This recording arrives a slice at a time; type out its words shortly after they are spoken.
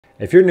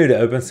If you're new to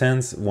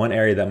OPNsense, one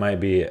area that might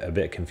be a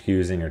bit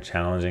confusing or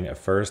challenging at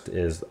first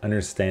is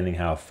understanding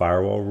how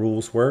firewall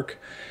rules work.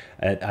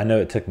 I know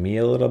it took me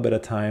a little bit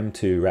of time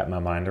to wrap my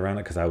mind around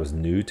it because I was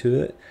new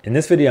to it. In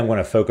this video, I'm going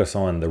to focus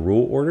on the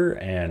rule order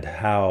and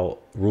how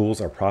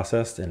rules are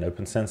processed in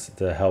OPNsense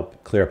to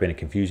help clear up any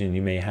confusion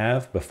you may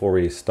have before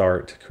we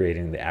start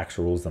creating the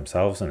actual rules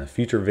themselves. In a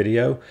future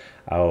video,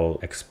 I'll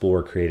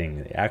explore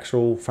creating the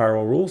actual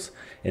firewall rules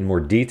in more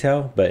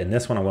detail, but in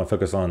this one, I want to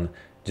focus on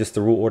just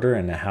the rule order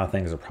and how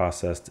things are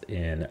processed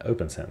in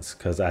OPNsense,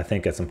 because I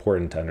think it's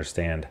important to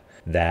understand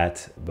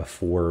that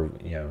before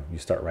you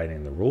start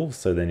writing the rules,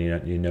 so then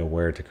you know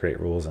where to create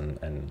rules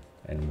and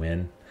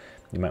when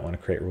you might want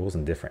to create rules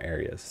in different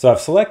areas. So I've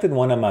selected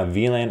one of my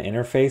VLAN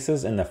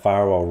interfaces in the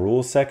firewall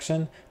rules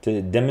section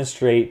to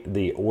demonstrate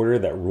the order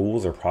that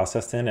rules are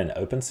processed in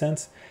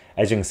OPNsense.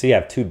 As you can see,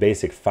 I have two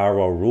basic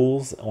firewall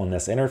rules on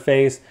this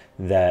interface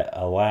that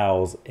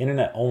allows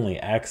internet-only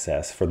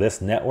access for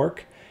this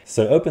network.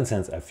 So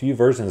OPNsense a few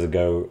versions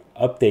ago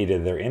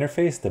updated their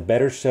interface to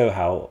better show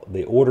how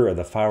the order of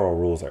the firewall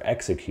rules are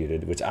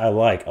executed, which I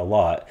like a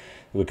lot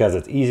because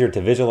it's easier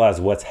to visualize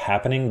what's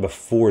happening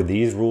before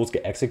these rules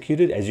get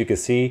executed. As you can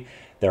see,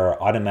 there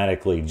are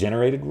automatically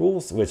generated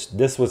rules, which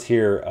this was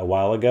here a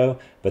while ago,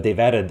 but they've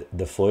added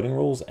the floating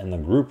rules and the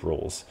group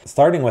rules.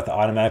 Starting with the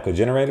automatically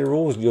generated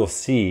rules, you'll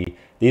see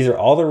these are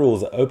all the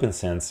rules that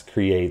OPNsense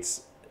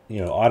creates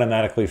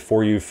automatically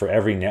for you for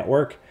every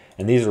network.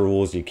 And these are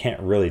rules you can't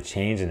really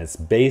change, and it's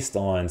based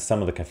on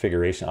some of the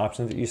configuration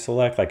options that you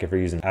select. Like if you're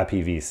using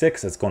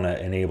IPv6, it's going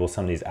to enable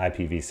some of these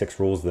IPv6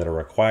 rules that are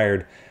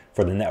required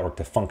for the network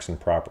to function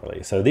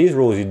properly. So these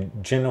rules you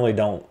generally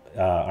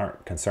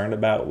aren't concerned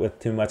about with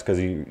too much, because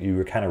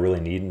you kind of really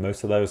need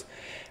most of those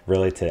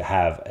really to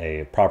have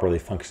a properly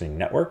functioning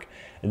network.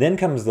 And then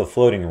comes the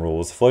floating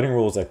rules. Floating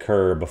rules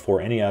occur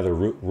before any other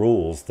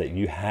rules that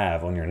you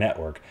have on your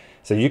network.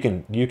 So you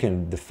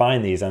can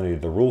define these under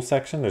the rule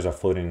section. There's a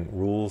floating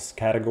rules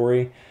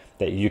category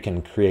that you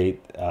can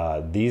create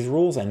these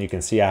rules, and you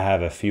can see I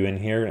have a few in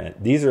here. And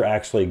these are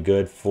actually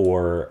good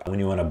for when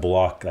you want to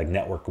block like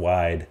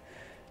network-wide,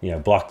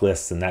 block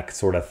lists and that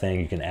sort of thing.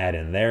 You can add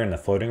in there in the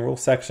floating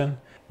rules section.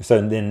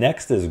 So then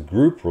next is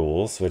group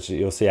rules, which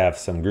you'll see I have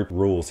some group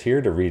rules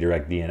here to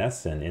redirect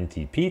DNS and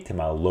NTP to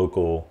my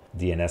local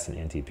DNS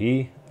and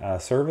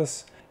NTP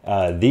service.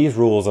 These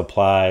rules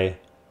apply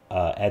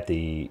at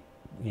the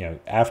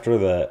after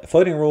the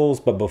floating rules,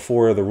 but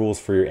before the rules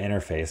for your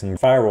interface. And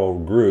firewall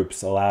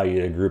groups allow you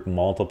to group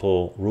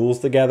multiple rules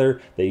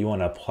together that you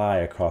want to apply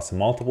across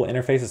multiple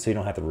interfaces, so you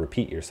don't have to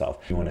repeat yourself.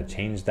 If you want to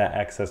change that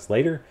access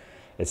later,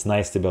 it's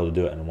nice to be able to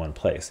do it in one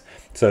place.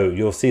 So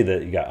you'll see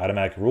that you got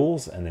automatic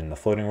rules, and then the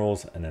floating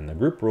rules, and then the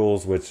group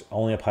rules, which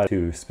only apply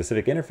to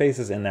specific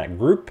interfaces in that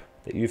group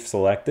that you've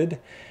selected.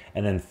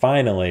 And then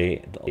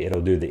finally,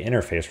 it'll do the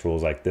interface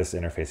rules, like this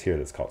interface here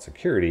that's called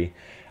security.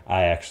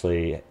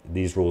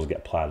 These rules get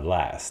applied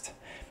last.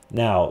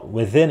 Now,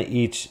 within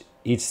each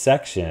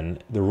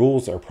section, the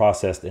rules are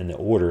processed in the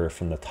order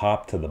from the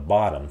top to the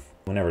bottom.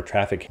 Whenever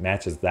traffic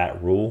matches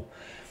that rule,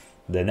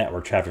 the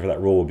network traffic for that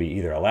rule will be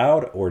either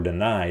allowed or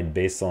denied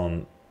based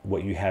on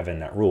what you have in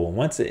that rule. And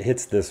once it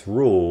hits this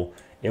rule,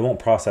 it won't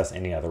process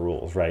any other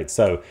rules, right?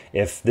 So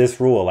if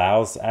this rule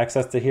allows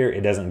access to here,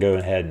 it doesn't go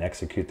ahead and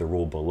execute the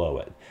rule below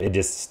it. It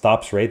just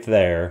stops right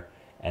there,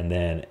 and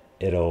then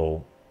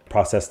it'll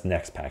process the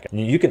next packet.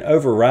 And you can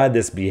override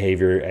this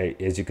behavior.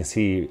 As you can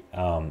see,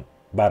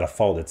 by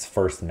default, it's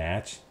first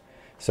match.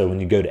 So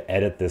when you go to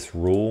edit this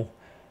rule,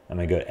 I'm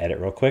gonna go to edit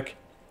real quick.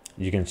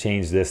 You can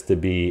change this to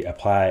be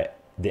apply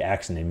the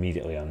action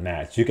immediately on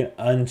match. You can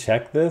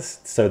uncheck this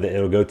so that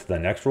it'll go to the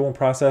next rule and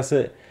process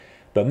it.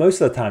 But most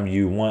of the time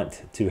you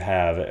want to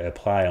have it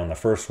apply on the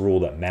first rule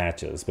that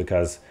matches,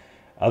 because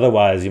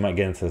otherwise you might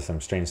get into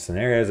some strange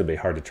scenarios. It'd be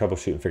hard to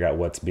troubleshoot and figure out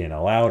what's being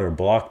allowed or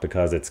blocked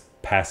because it's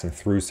passing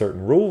through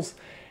certain rules.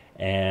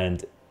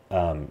 And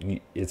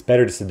it's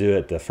better just to do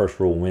it the first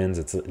rule wins.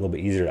 It's a little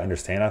bit easier to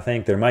understand, I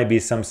think. There might be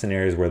some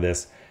scenarios where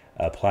this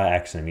apply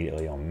action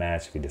immediately on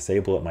match, if you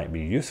disable it, might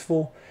be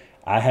useful.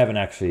 I haven't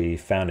actually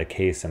found a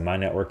case in my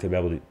network to be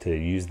able to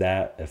use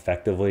that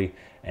effectively.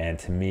 And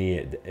to me,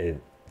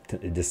 it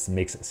just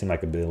makes it seem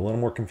like a little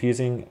more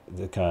confusing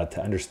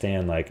to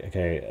understand, like,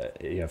 okay,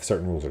 if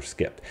certain rules are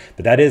skipped.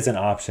 But that is an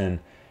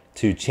option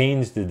to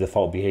change the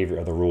default behavior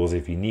of the rules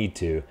if you need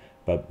to.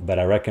 But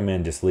I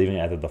recommend just leaving it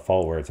at the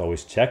default where it's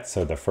always checked.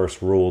 So the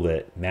first rule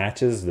that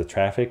matches the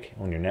traffic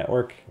on your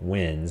network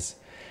wins.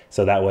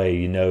 So that way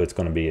it's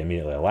going to be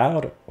immediately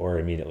allowed or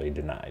immediately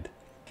denied.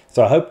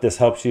 So I hope this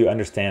helps you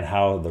understand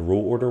how the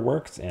rule order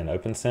works in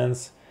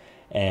OPNsense.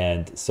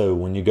 And so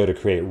when you go to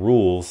create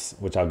rules,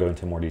 which I'll go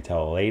into more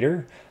detail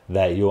later,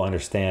 that you'll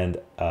understand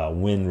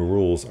when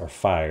rules are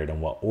fired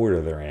and what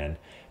order they're in.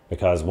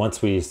 Because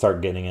once we start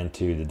getting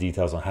into the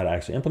details on how to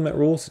actually implement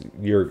rules,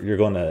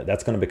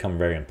 that's going to become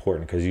very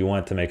important, because you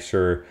want to make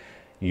sure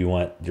you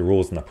want your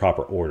rules in the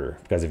proper order.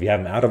 Because if you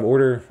have them out of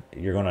order,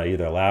 you're going to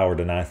either allow or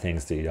deny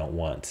things that you don't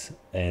want.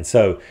 And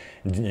so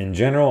in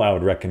general, I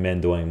would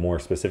recommend doing more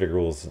specific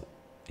rules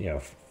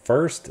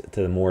first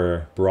to the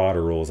more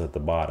broader rules at the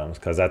bottom,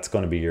 because that's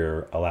going to be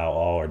your allow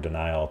all or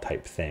deny all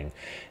type thing.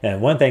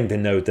 And one thing to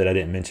note that I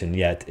didn't mention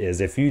yet is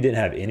if you didn't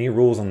have any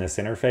rules on this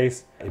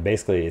interface,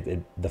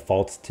 it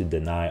defaults to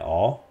deny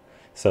all.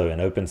 So in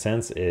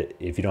OPNsense,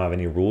 if you don't have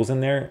any rules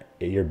in there,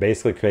 you're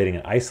basically creating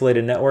an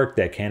isolated network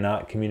that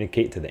cannot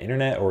communicate to the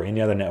internet or any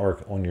other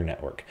network on your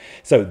network.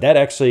 So that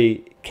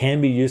actually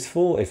can be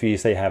useful if you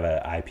say have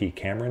an IP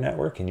camera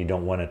network and you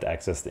don't want it to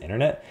access the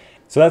internet.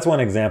 So that's one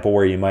example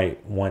where you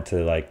might want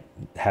to like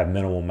have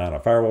minimal amount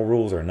of firewall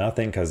rules or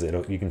nothing, because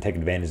you can take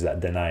advantage of that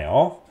deny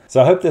all.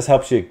 So I hope this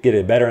helps you get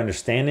a better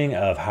understanding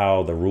of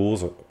how the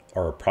rules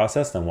are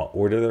processed and what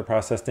order they're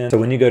processed in. So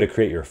when you go to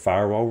create your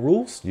firewall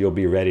rules, you'll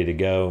be ready to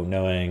go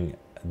knowing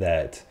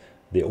that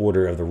the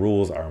order of the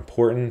rules are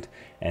important,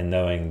 and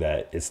knowing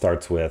that it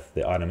starts with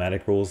the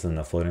automatic rules and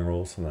the floating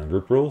rules and the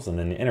group rules and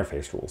then the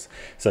interface rules.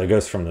 So it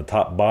goes from the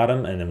top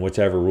bottom, and then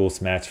whichever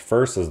rules match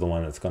first is the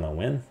one that's going to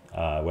win,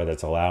 whether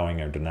it's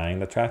allowing or denying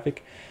the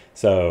traffic.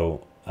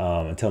 So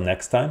until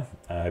next time,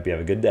 I hope you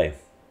have a good day.